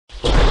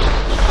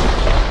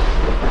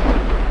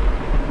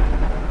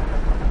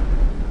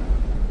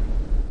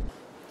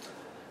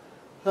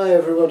Hi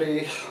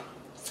everybody,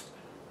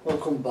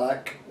 welcome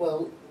back.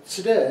 Well,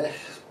 today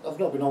I've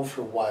not been on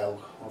for a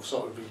while. I've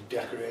sort of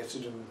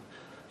redecorated and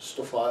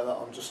stuff like that.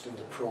 I'm just in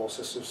the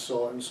process of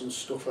sorting some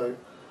stuff out.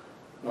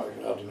 Not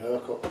even had a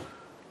haircut.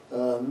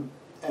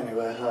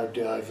 Anyway, I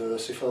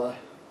diversify.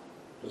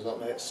 Does that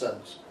make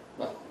sense?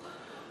 Well,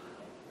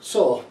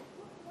 so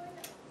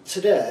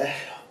today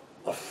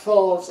I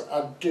thought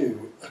I'd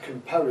do a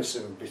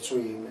comparison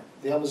between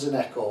the Amazon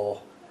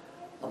Echo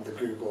and the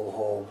Google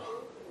Home.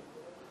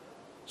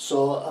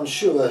 So I'm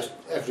sure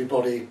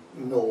everybody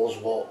knows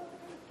what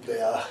they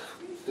are.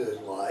 They're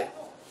like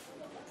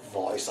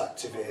voice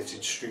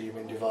activated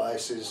streaming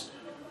devices.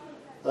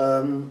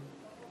 The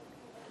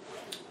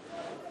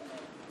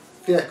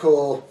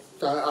Echo,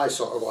 I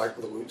sort of like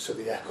the looks of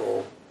the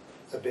Echo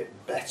a bit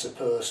better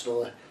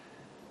personally,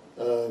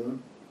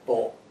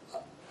 but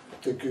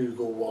the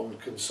Google one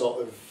can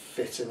sort of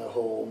fit in a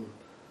home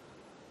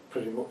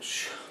pretty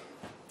much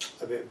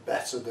a bit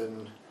better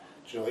than,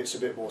 you know, it's a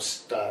bit more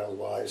style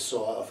wise,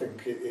 so I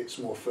think it's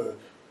more for,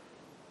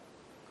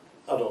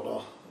 I don't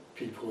know,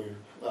 people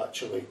who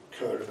actually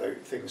care about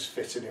things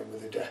fitting in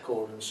with the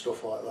decor and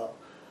stuff like that.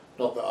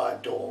 Not that I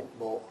don't,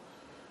 but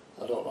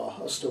I don't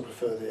know, I still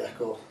prefer the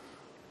Echo.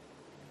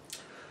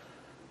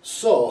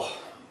 So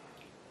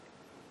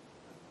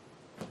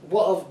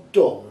what I've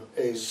done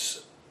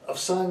is I've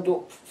signed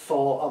up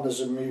for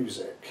Amazon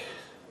Music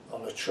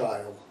on a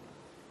trial.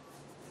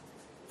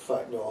 In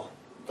fact, no,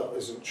 that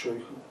isn't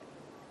true.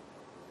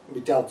 My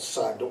dad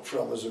signed up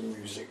for Amazon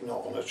Music,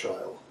 not on a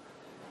trial.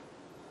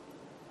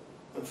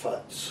 In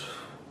fact,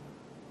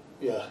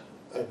 yeah,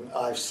 and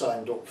I've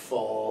signed up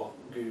for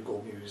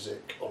Google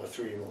Music on a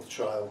 3-month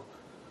trial.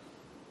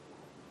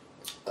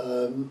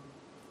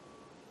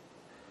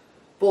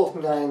 Both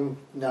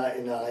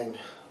 $9.99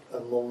 a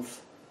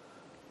month.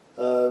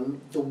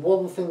 The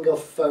one thing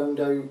I've found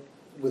out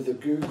with the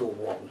Google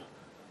one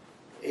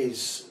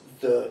is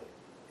that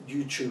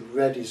YouTube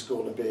Red is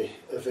going to be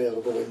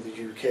available in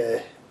the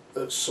UK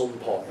at some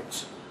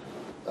point.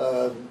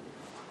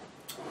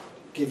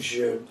 Gives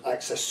you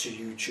access to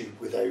YouTube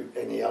without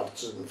any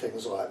ads and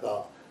things like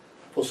that,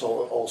 plus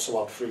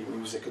also add free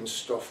music and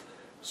stuff,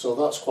 so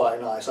that's quite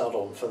a nice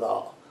add-on for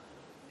that.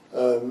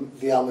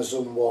 The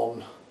Amazon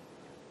one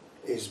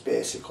is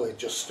basically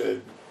just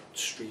a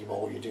stream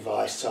all your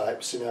device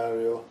type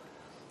scenario,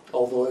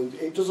 although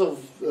it does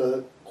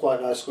have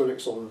quite nice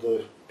lyrics on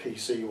the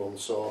PC one,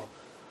 so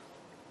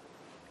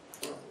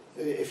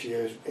if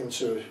you're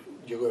into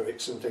your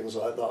lyrics and things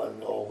like that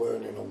and or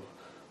learning them,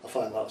 I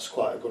find that's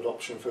quite a good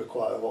option for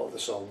quite a lot of the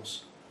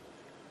songs.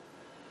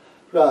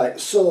 Right,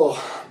 so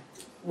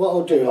what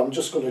I'll do, I'm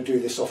just going to do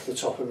this off the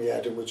top of my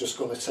head and we're just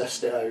going to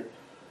test it out.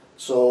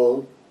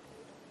 So,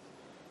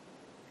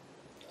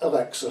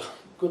 Alexa,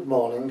 good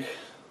morning.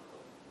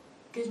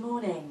 Good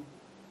morning.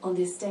 On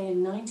this day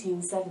in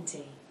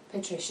 1970,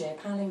 Patricia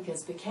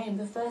Palinkas became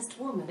the first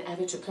woman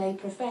ever to play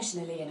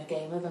professionally in a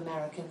game of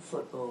American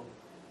football.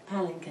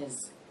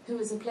 Palinkas, who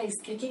was a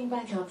place-kicking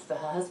backup for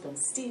her husband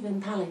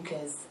Stephen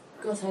Palinkas,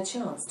 got her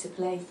chance to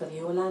play for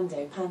the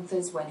Orlando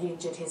Panthers when he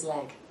injured his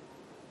leg.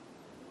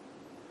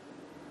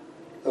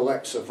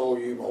 Alexa,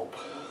 volume up.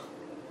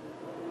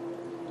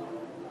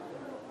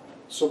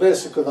 So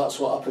basically that's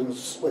what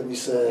happens when you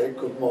say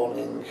good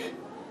morning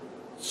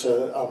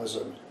to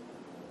Amazon.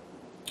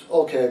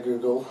 Okay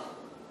Google,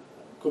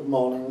 good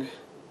morning.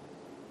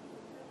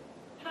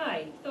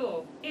 Hi,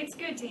 Thor. It's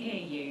good to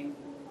hear you.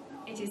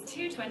 It is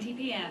 2:20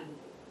 p.m.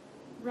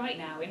 Right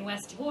now in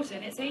West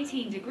Horton it's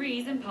 18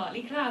 degrees and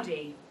partly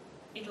cloudy.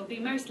 It'll be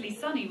mostly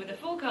sunny with a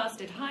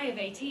forecasted high of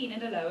 18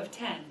 and a low of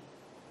 10.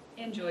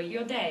 Enjoy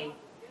your day.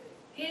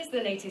 Here's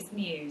the latest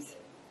news.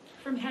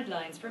 From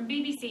headlines from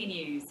BBC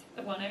News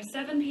at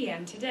 1:07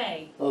 p.m.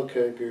 today.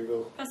 Okay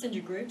Google.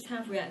 Passenger groups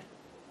have reacted.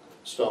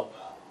 Stop.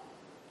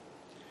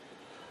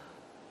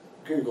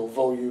 Google,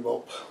 volume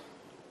up.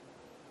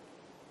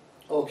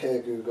 Okay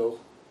Google,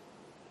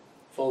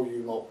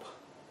 volume up.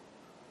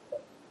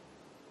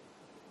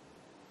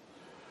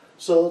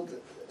 So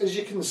as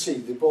you can see,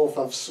 they both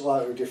have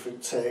slightly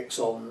different takes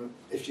on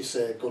if you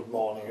say good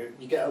morning.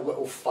 You get a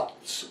little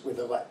fact with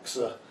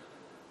Alexa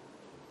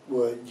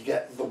where you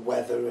get the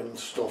weather and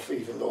stuff,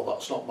 even though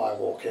that's not my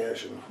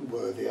location,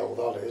 where the hell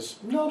that is.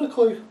 Not a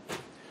clue.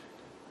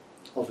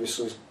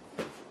 Obviously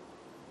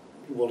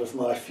one of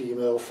my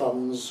female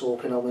fans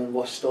hoping I'm in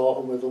West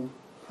Horton with them.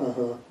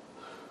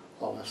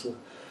 Honestly,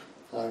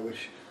 I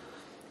wish.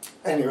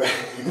 Anyway,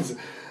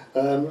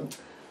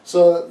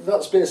 so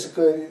that's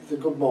basically the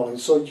good morning.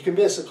 So you can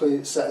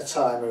basically set a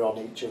timer on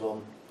each of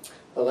them.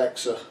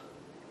 Alexa,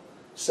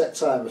 set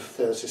timer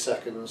for 30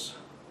 seconds.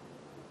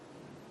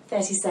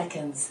 30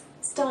 seconds,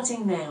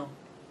 starting now.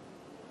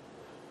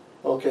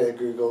 Okay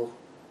Google,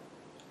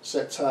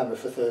 set timer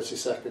for 30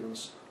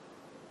 seconds.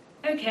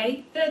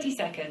 Okay, 30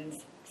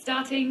 seconds.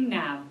 Starting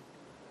now.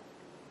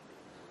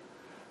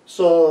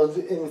 So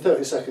in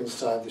 30 seconds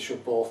time they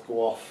should both go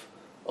off,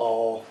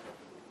 or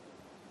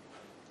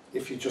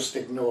if you just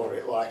ignore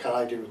it like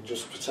I do and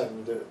just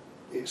pretend that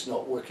it's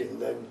not working,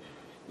 then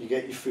you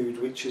get your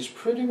food which is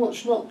pretty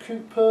much not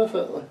cooked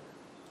perfectly.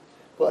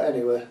 But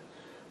anyway,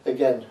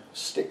 again,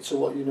 stick to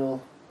what you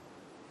know.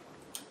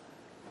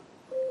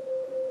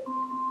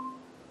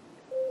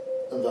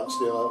 And that's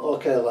the alarm.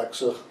 Okay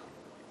Alexa,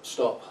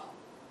 stop.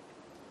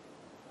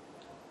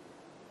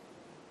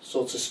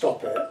 So to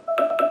stop it,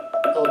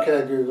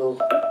 okay Google,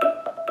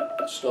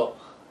 stop.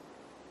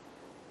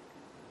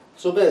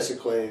 So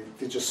basically,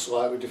 they're just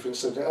slightly different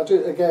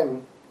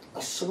settings. I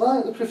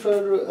slightly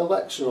prefer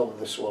Alexa on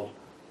this one.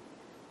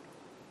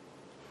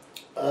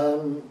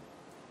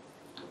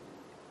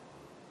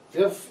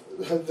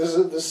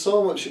 There's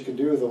so much you can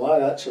do with them. I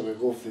actually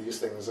love these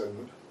things,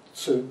 and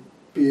to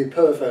be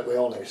perfectly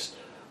honest,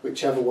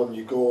 whichever one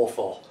you go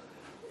for,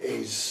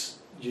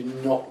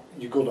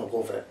 you're gonna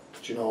love it.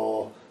 Do you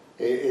know?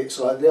 It's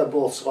like they're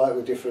both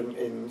slightly different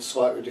in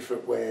slightly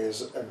different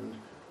ways and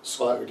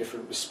slightly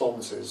different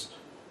responses,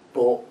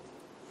 but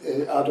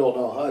I don't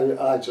know.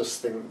 I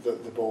just think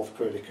that they're both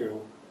pretty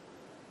cool.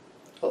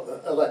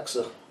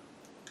 Alexa,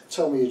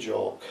 tell me a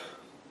joke.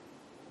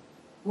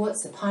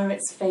 What's a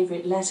pirate's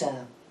favourite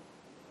letter?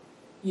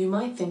 You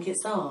might think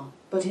it's R,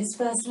 but his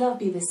first love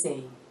be the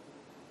C.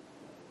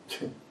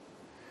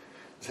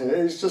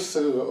 It's just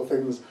silly little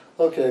things.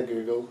 Okay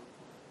Google,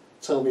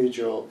 tell me a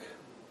joke.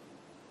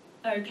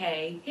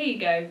 Okay, here you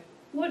go.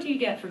 What do you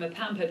get from a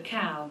pampered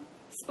cow?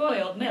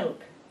 Spoiled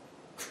milk.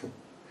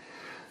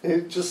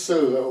 It's just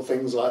silly little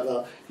things like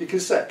that. You can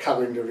set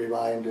calendar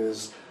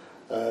reminders,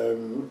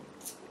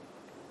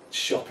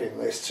 shopping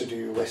lists,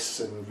 to-do lists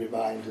and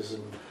reminders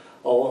and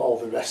all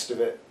the rest of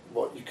it,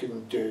 what you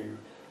can do.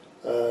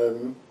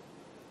 I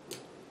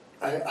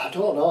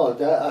don't know,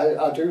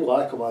 I do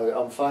like them.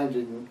 I'm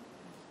finding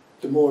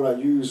the more I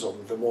use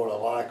them, the more I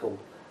like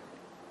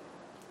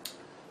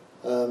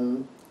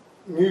them.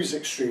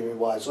 Music streaming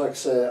wise, like I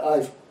say,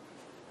 I've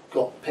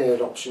got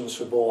paid options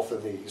for both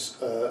of these.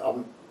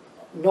 I'm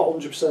not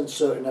 100%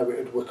 certain how it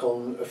would work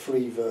on a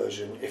free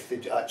version, if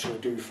they actually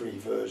do free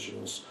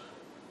versions,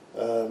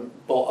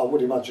 but I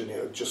would imagine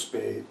it would just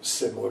be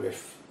similar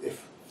if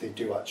they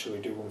do actually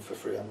do one for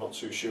free. I'm not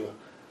too sure.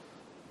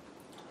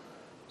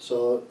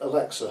 So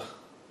Alexa,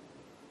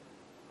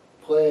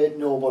 play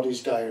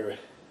Nobody's Diary.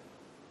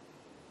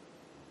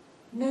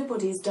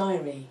 Nobody's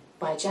Diary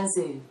by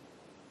Yazoo.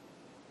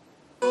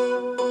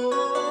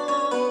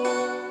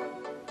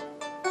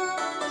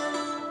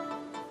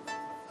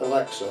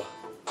 Alexa,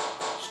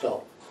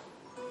 stop.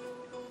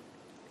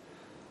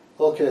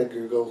 Okay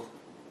Google,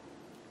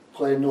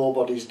 play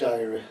Nobody's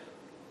Diary.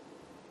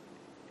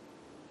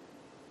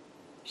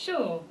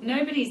 Sure,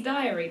 Nobody's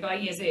Diary by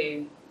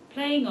Yazoo.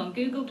 Playing on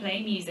Google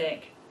Play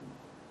Music.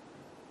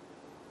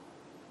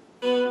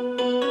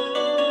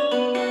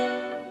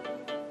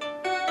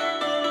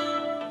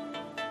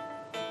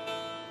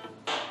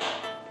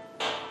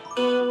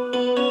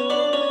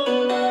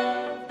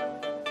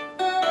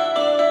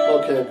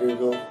 Okay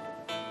Google,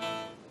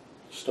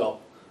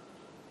 stop.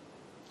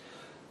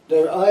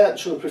 Now I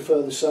actually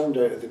prefer the sound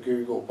out of the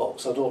Google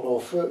box. I don't know,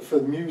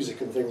 for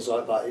music and things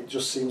like that, it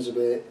just seems a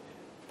bit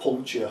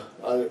punchier.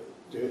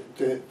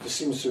 There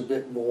seems to be a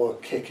bit more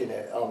kick in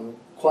it. I'm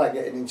quite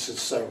getting into the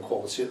sound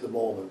quality at the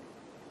moment.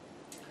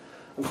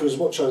 And for as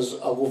much as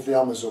I love the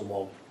Amazon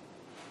one,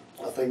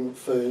 I think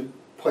for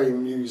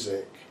playing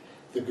music,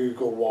 the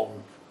Google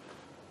one,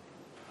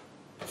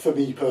 for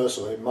me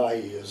personally, in my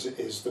ears,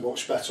 is the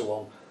much better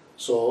one.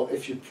 So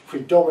if you're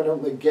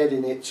predominantly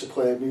getting it to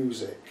play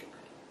music,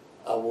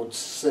 I would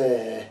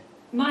say...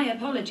 My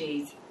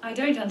apologies, I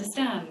don't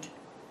understand.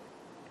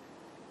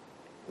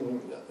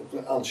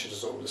 And she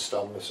doesn't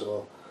understand me,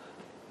 so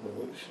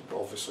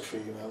obviously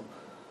female.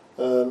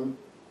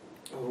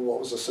 What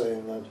was I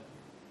saying then?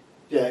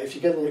 Yeah, if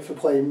you're getting it for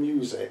playing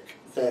music,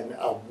 then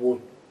I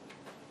would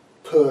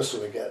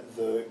personally get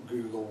the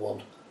Google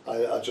one.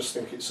 I just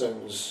think it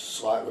sounds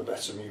slightly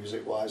better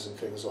music-wise and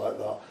things like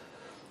that.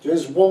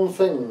 There's one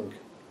thing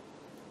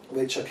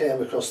which I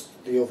came across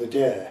the other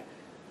day,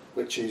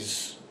 which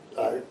is,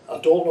 I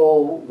don't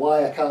know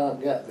why I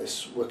can't get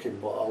this working,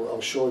 but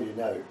I'll show you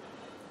now.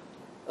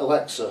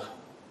 Alexa,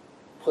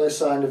 play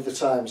Sign of the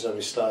Times,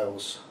 Harry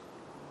Styles.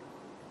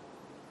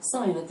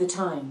 Sign of the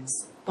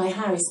Times by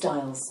Harry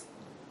Styles.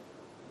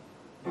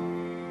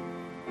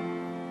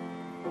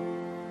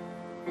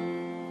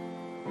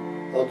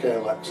 Okay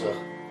Alexa,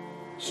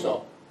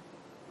 stop.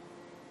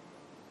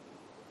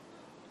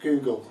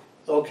 Google,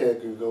 okay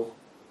Google,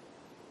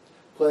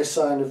 play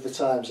Sign of the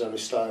Times, Harry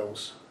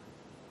Styles.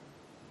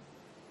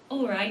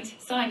 Alright,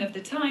 Sign of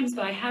the Times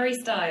by Harry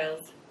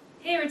Styles.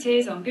 Here it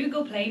is on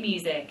Google Play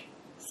Music.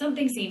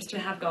 Something seems to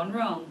have gone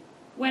wrong.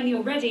 When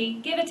you're ready,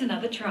 give it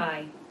another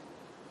try.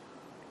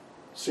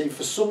 See,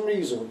 for some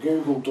reason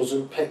Google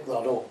doesn't pick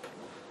that up.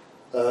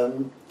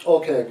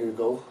 Okay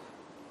Google,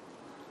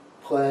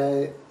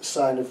 play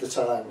Sign of the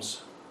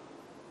Times.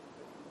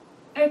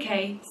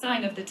 Okay,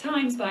 Sign of the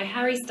Times by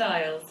Harry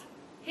Styles.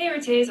 Here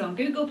it is on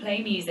Google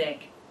Play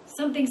Music.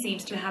 Something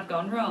seems to have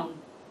gone wrong.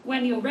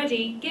 When you're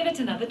ready, give it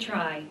another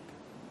try.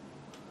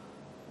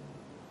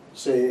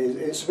 See,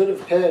 it's a bit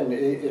of a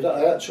pain.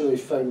 I actually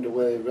found a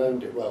way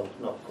around it. Well,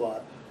 not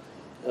quite.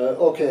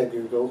 OK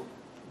Google,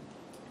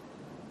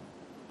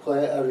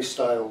 play Harry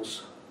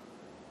Styles.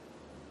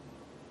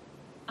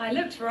 I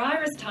looked for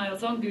Iris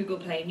Tiles on Google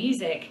Play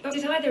Music, but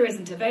it either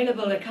isn't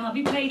available or can't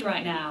be played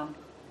right now.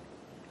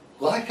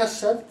 Like I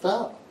said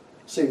that.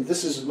 See,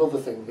 this is another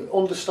thing. It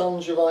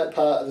understands you like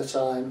part of the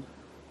time.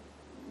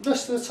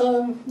 Rest of the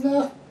time,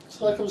 nah.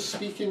 It's like I'm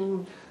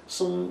speaking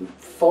some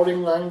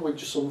foreign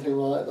language or something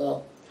like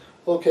that.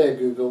 OK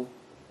Google,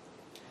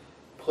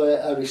 play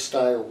Harry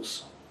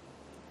Styles.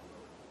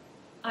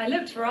 I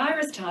looked for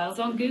Iris Tiles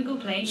on Google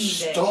Play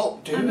Music.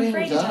 Stop doing I'm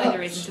afraid that. it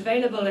either isn't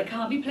available or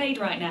can't be played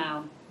right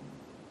now.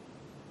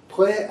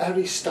 Play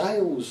Harry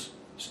Styles.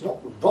 It's not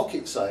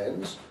rocket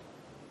science.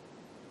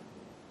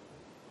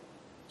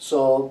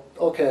 So,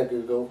 OK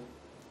Google,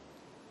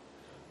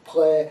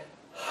 play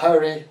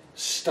Harry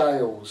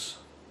Styles.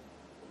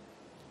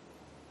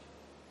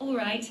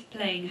 Alright,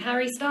 playing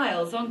Harry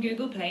Styles on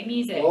Google Play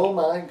Music. Oh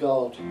my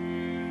god.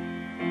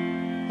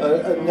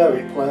 And now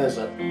it plays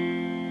it.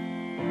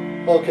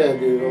 OK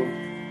Google.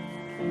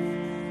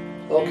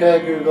 OK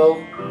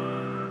Google.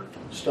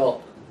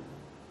 Stop.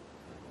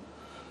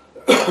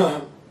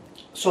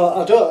 So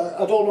I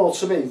don't know,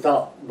 to me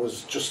that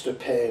was just a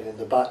pain in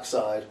the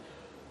backside.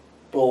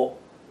 But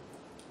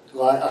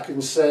like I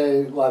can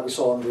say, like we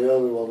saw on the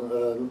early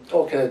one,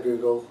 OK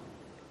Google,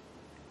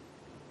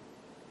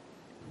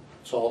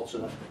 talk to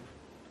me.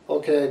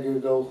 OK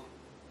Google,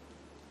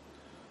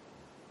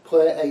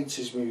 play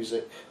 80s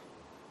music.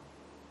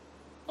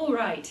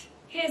 Alright,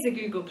 here's a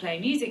Google Play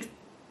Music.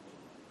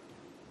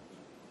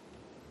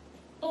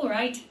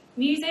 Alright,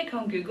 music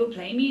on Google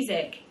Play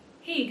Music.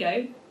 Here you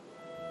go.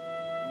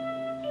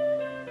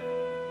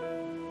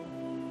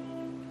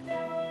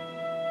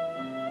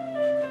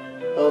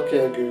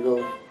 OK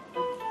Google,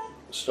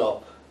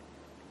 stop.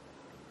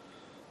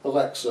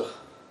 Alexa,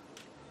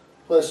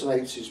 play some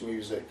 80s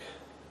music.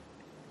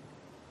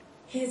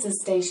 Here's a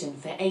station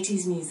for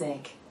 80s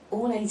music.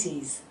 All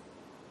 80s.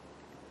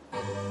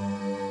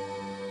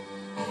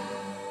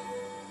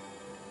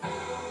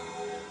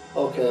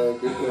 OK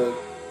Google,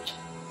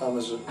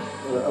 Amazon,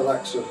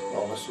 Alexa,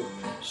 honestly,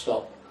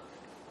 stop.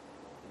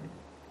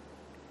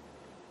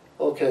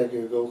 OK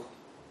Google,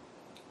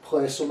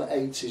 play some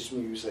 80s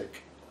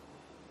music.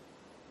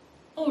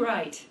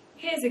 Alright,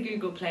 here's a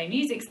Google Play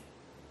Music.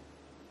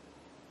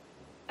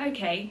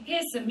 Okay,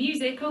 here's some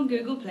music on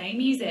Google Play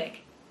Music.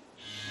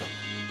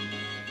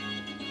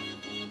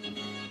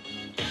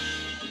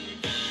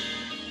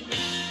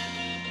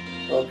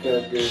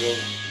 OK Google,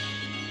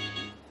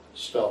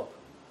 stop.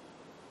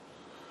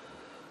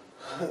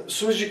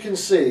 So as you can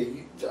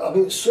see, I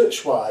mean,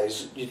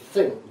 search-wise, you'd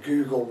think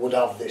Google would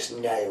have this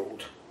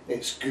nailed.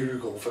 It's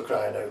Google, for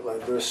crying out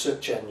loud, they're a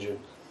search engine.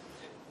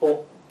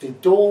 But they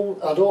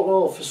don't, I don't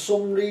know, for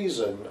some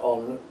reason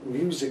on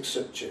music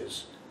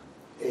searches,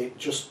 it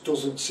just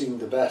doesn't seem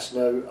the best.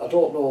 Now, I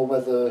don't know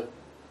whether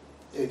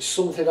it's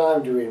something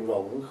I'm doing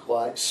wrong,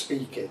 like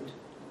speaking,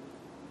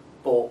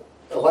 but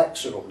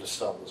Alexa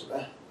understands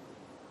me.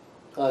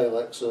 Hi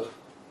Alexa.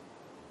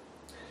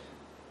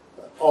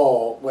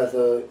 Or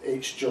whether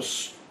it's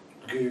just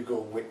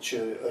Google which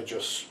are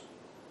just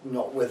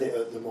not with it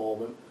at the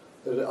moment.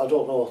 I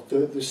don't know.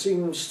 There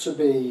seems to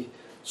be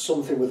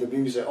something with the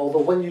music, although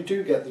when you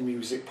do get the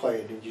music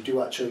playing and you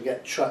do actually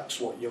get tracks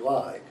what you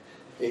like,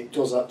 it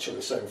does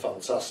actually sound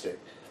fantastic.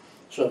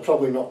 So I'm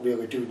probably not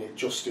really doing it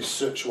justice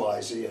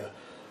search-wise here.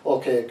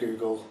 OK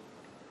Google,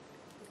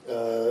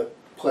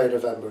 play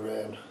November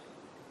Rain.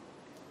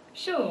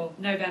 Sure,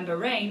 November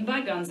Rain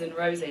by Guns N'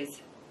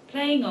 Roses.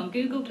 Playing on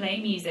Google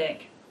Play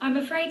Music. I'm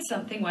afraid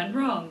something went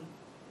wrong.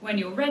 When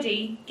you're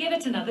ready, give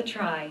it another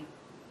try.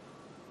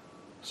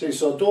 See,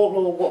 so I don't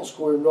know what's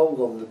going wrong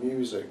on the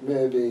music.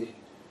 Maybe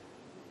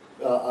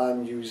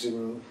I'm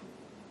using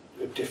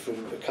a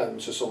different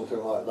account or something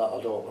like that,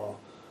 I don't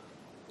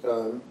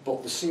know.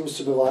 But there seems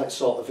to be like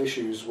sort of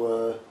issues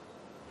where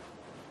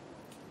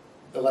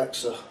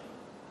Alexa,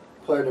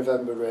 play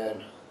November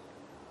Rain.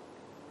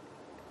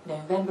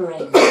 November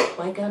Rain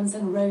by Guns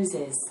N'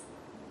 Roses.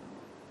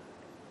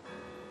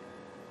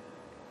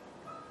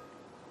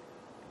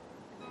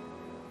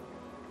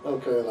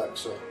 OK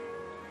Alexa,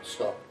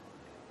 stop.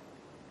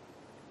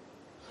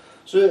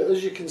 So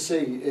as you can see,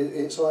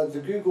 it's like the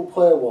Google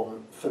Play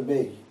one for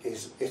me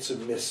is hit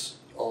and miss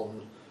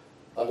on.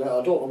 I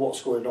don't know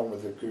what's going on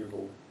with the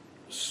Google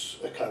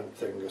account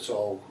thing at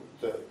all.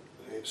 That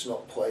it's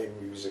not playing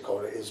music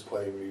or it is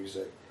playing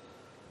music.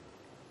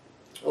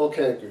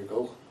 OK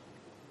Google,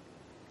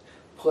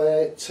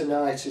 play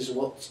Tonight Is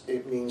What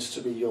It Means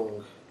to Be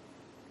Young.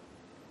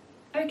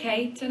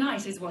 Okay,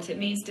 Tonight Is What It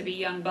Means to Be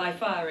Young by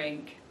Fire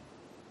Inc.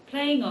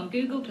 Playing on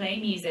Google Play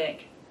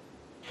Music.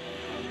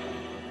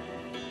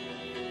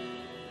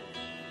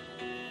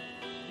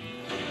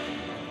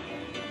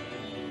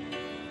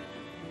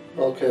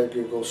 OK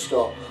Google,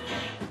 stop.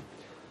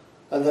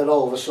 And then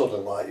all of a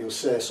sudden, like, you'll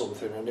say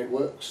something and it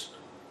works.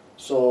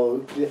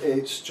 So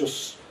it's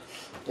just,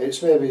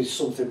 It's maybe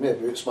something,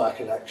 maybe it's my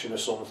connection or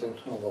something,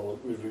 although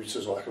my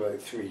router's like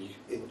about 3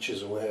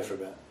 inches away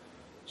from it.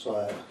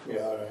 So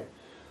yeah,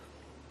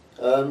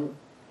 alright.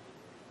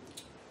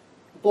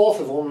 Both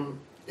of them,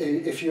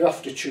 if you're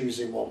after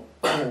choosing one,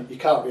 you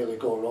can't really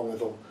go wrong with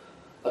them.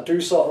 I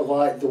do sort of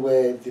like the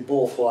way they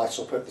both light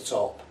up at the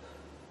top,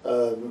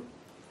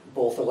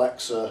 both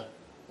Alexa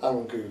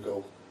and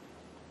Google.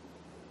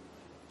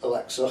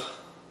 Alexa,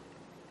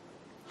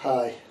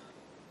 hi.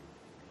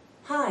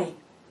 Hi.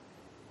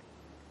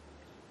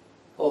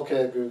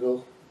 Okay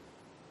Google,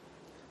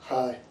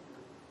 hi.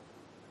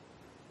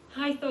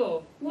 Hi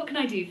Thor, what can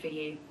I do for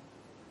you?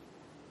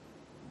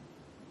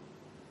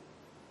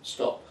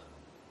 Stop.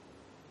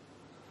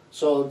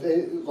 So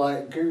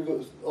like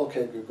Google,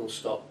 okay Google,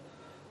 stop.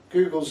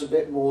 Google's a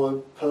bit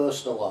more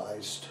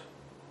personalised,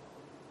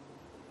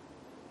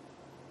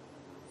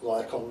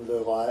 like on the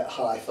like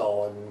hi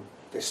Thor and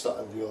this, that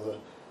and the other,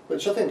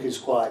 which I think is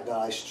quite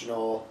nice, you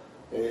know.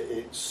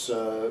 It's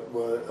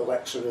where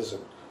Alexa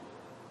isn't.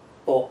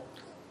 But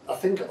I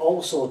think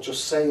also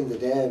just saying the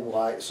name,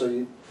 like, so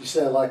you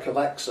say like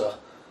Alexa,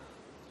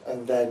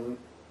 and then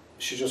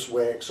she just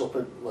wakes up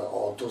and, well,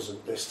 or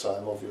doesn't this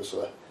time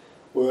obviously,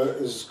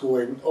 whereas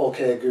going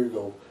okay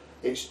Google,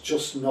 it's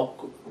just not,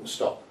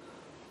 stop,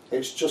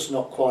 it's just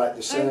not quite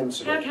the same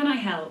to me. How can I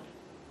help?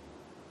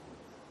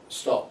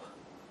 Stop.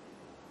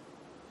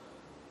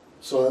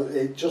 So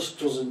it just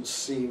doesn't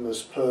seem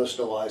as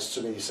personalised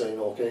to me saying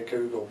okay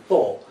Google,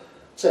 but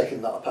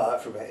taking that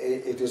apart from it,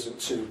 it isn't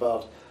too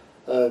bad.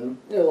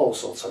 It'll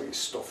also tell you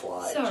stuff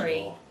like, Sorry,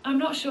 you know, I'm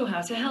not sure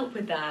how to help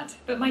with that,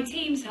 but my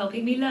team's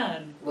helping me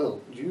learn.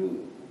 well,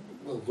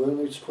 learn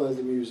how to play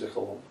the music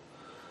on.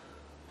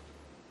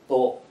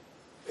 But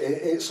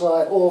it's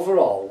like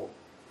overall,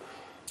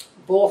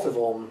 both of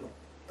them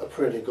are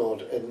pretty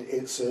good, and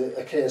it's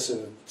a case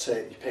of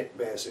take your pick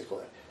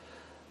basically.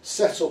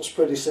 Setup's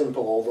pretty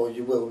simple, although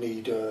you will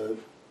need a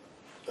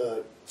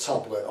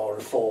tablet or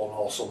a phone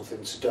or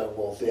something to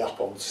download the app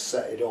on to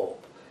set it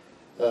up.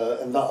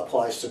 And that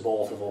applies to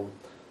both of them.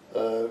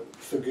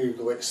 For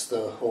Google it's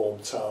the Home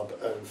tab,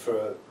 and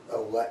for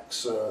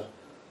Alexa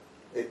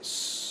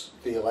it's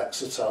the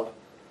Alexa tab.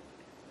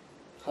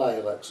 Hi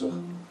Alexa.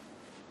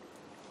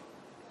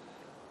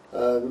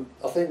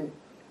 I think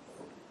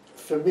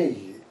for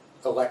me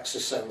Alexa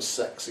sounds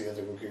sexier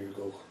than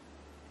Google.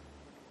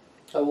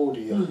 How old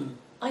are you?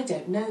 I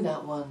don't know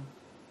that one.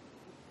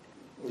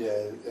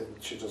 Yeah, and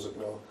she doesn't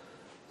know.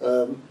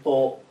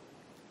 But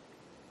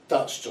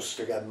that's just,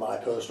 again, my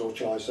personal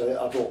choice.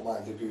 I don't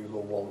mind the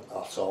Google one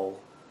at all.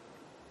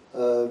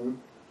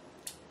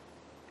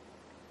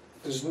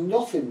 There's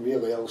nothing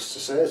really else to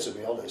say, to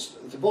be honest.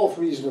 They're both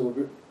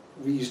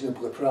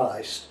reasonably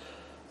priced.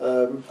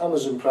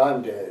 Amazon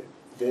Prime Day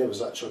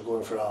was actually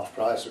going for half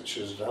price, which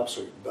is an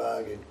absolute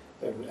bargain,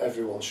 and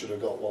everyone should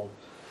have got one.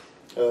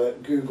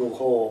 Google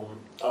Home,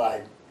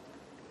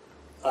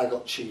 I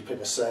got cheap in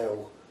a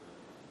sale.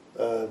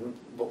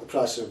 But the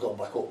prices have gone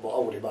back up, but I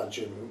would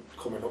imagine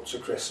coming up to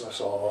Christmas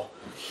or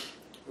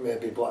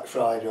maybe Black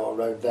Friday or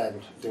around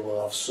then they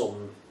will have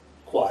some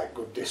quite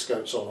good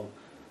discounts on them,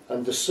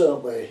 and there's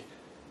certainly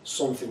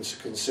something to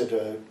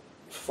consider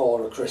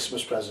for a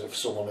Christmas present for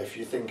someone. If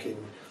you're thinking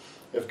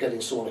of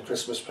getting someone a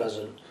Christmas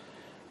present,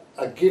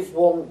 I give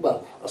one,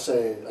 well I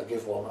say I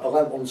give one, I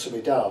lent one to my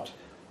dad,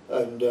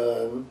 and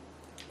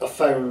I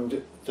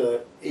found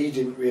that he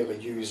didn't really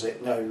use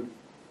it. Now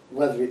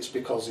whether it's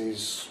because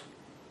he's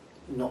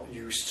not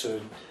used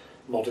to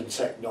modern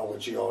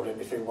technology or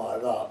anything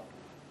like that,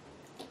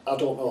 I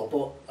don't know,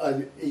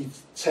 but he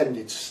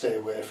tended to stay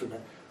away from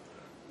it.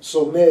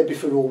 So maybe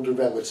for older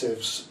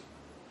relatives,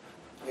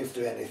 if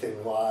they're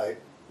anything like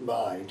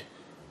mine,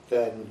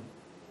 then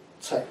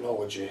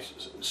technology,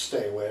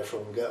 stay away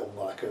from, get them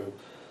like a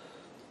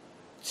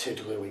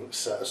Tiddlywink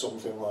set or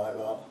something like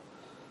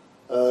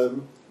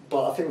that.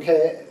 But I think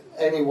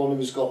anyone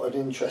who's got an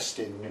interest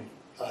in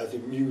either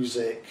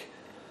music,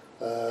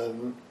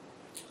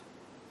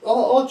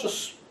 or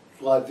just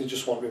like they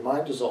just want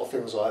reminders or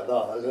things like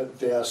that,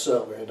 they are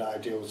certainly an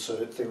ideal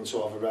thing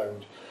to have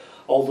around.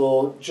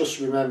 Although just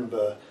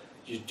remember,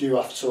 you do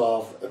have to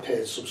have a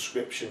paid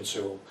subscription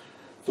to them.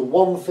 The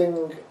one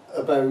thing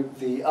about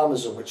the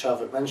Amazon, which I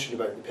haven't mentioned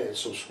about the paid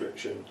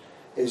subscription,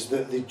 is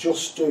that they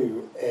just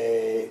do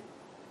a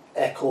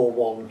Echo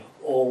One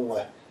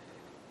only,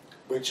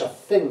 which I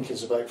think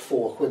is about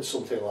 £4,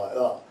 something like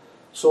that.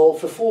 So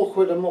for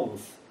 £4 a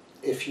month,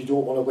 if you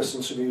don't want to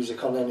listen to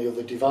music on any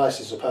other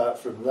devices apart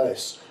from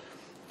this,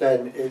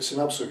 then it's an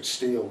absolute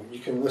steal. You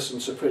can listen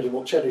to pretty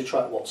much any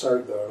track what's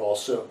out there, or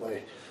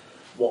certainly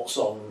what's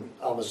on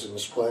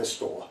Amazon's Play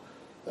Store,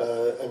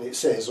 and it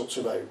says up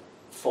to about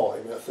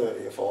 30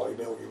 or 40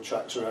 million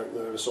tracks are out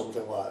there or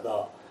something like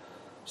that.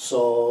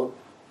 So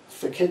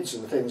for kids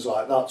and things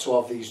like that, to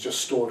have these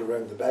just stored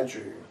around the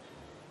bedroom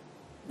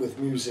with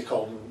music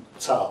on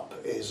tap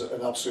is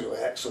an absolutely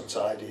excellent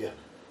idea,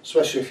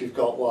 especially if you've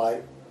got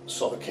like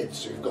sort of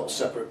kids who've got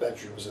separate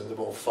bedrooms and they're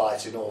both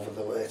fighting over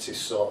the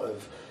latest sort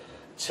of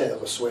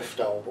Taylor Swift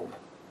album.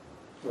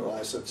 Well,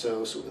 I said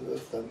Taylor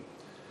Swift then.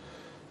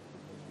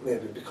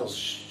 maybe because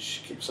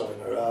she keeps having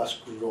her ass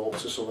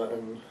groped or something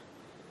and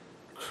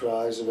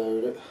cries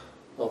about it,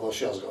 although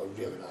she has got a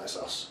really nice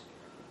ass.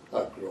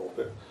 I'd grope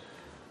it.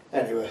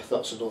 Anyway,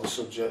 that's another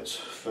subject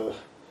for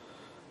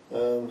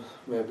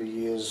maybe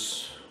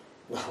years.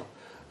 Well,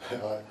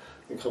 I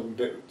think I'm a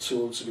bit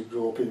too old to be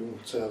groping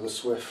Taylor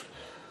Swift.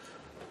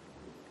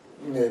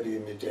 Maybe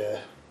in my day.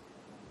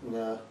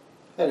 Nah.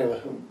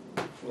 Anyway,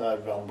 I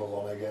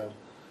ramble on again.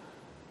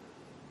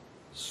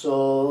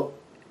 So,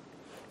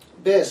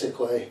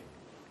 basically,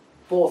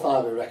 both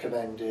highly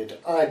recommended.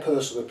 I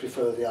personally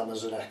prefer the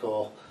Amazon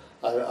Echo.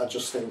 I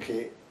just think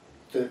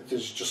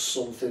there's just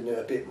something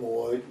a bit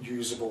more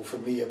usable for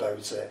me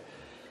about it.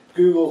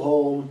 Google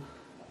Home,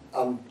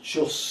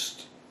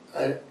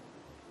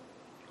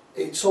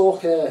 it's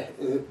okay,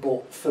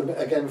 but for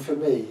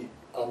me,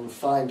 I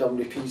find I'm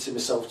repeating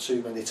myself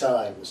too many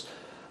times.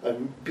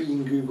 And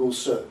being Google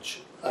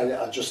search,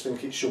 I just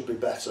think it should be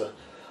better.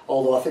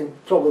 Although I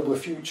think probably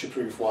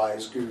future-proof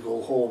wise,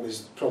 Google Home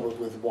is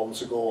probably the one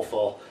to go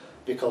for,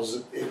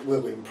 because it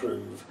will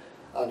improve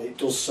and it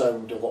does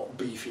sound a lot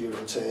beefier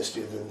and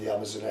tastier than the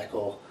Amazon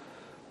Echo.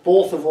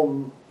 Both of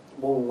them,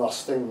 one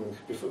last thing,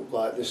 before,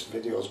 like this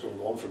video is going to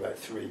go on for about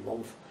 3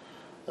 months,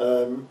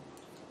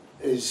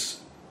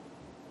 is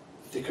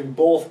they can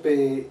both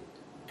be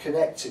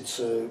connected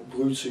to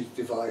Bluetooth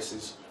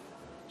devices.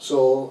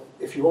 So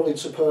if you wanted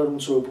to pair them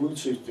to a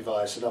Bluetooth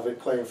device and have it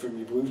playing from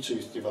your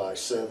Bluetooth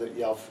device, say that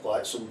you have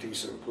like some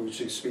decent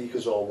Bluetooth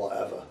speakers or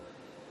whatever,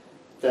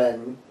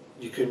 then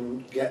you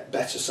can get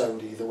better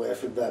sound either way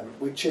from them,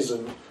 which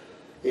isn't,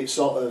 it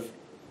sort of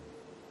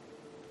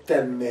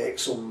then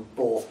makes them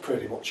both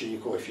pretty much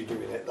equal if you're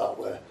doing it that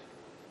way.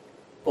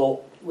 But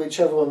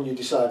whichever one you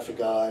decide for,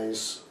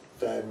 guys,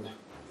 then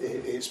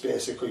it's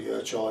basically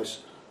your choice.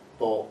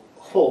 But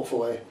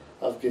hopefully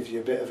I've given you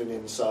a bit of an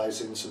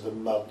insight into the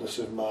madness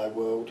of my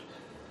world.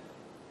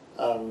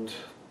 And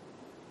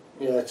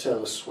yeah,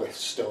 Taylor Swift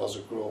still has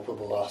a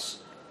gropeable ass.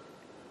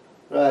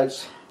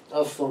 Right,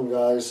 have fun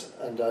guys,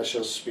 and I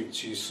shall speak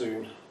to you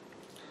soon.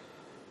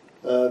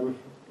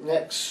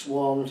 Next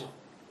one,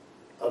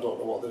 I don't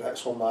know what the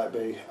next one might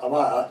be. I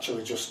might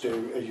actually just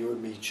do a you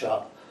and me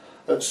chat.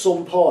 At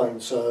some point,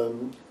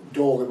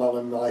 Doraemon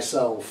and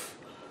myself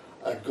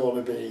are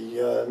going to be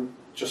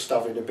just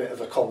having a bit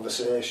of a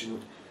conversation,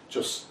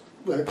 just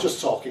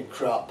talking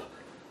crap.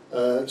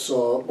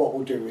 So what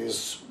we'll do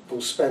is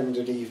we'll spend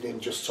an evening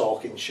just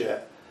talking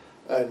shit,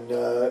 and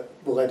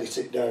we'll edit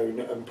it down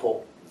and put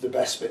the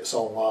best bits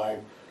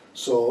online.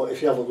 So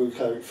if you have a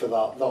look out for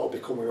that, that'll be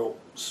coming up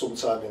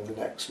sometime in the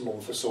next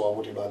month or so, I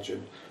would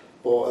imagine.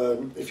 But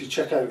if you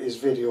check out his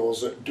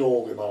videos at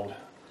Doraemon,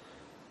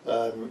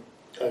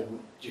 and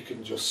you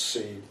can just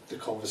see the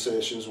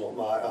conversations, what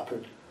might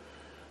happen.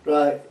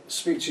 Right,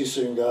 speak to you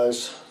soon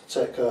guys,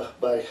 take care,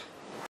 bye.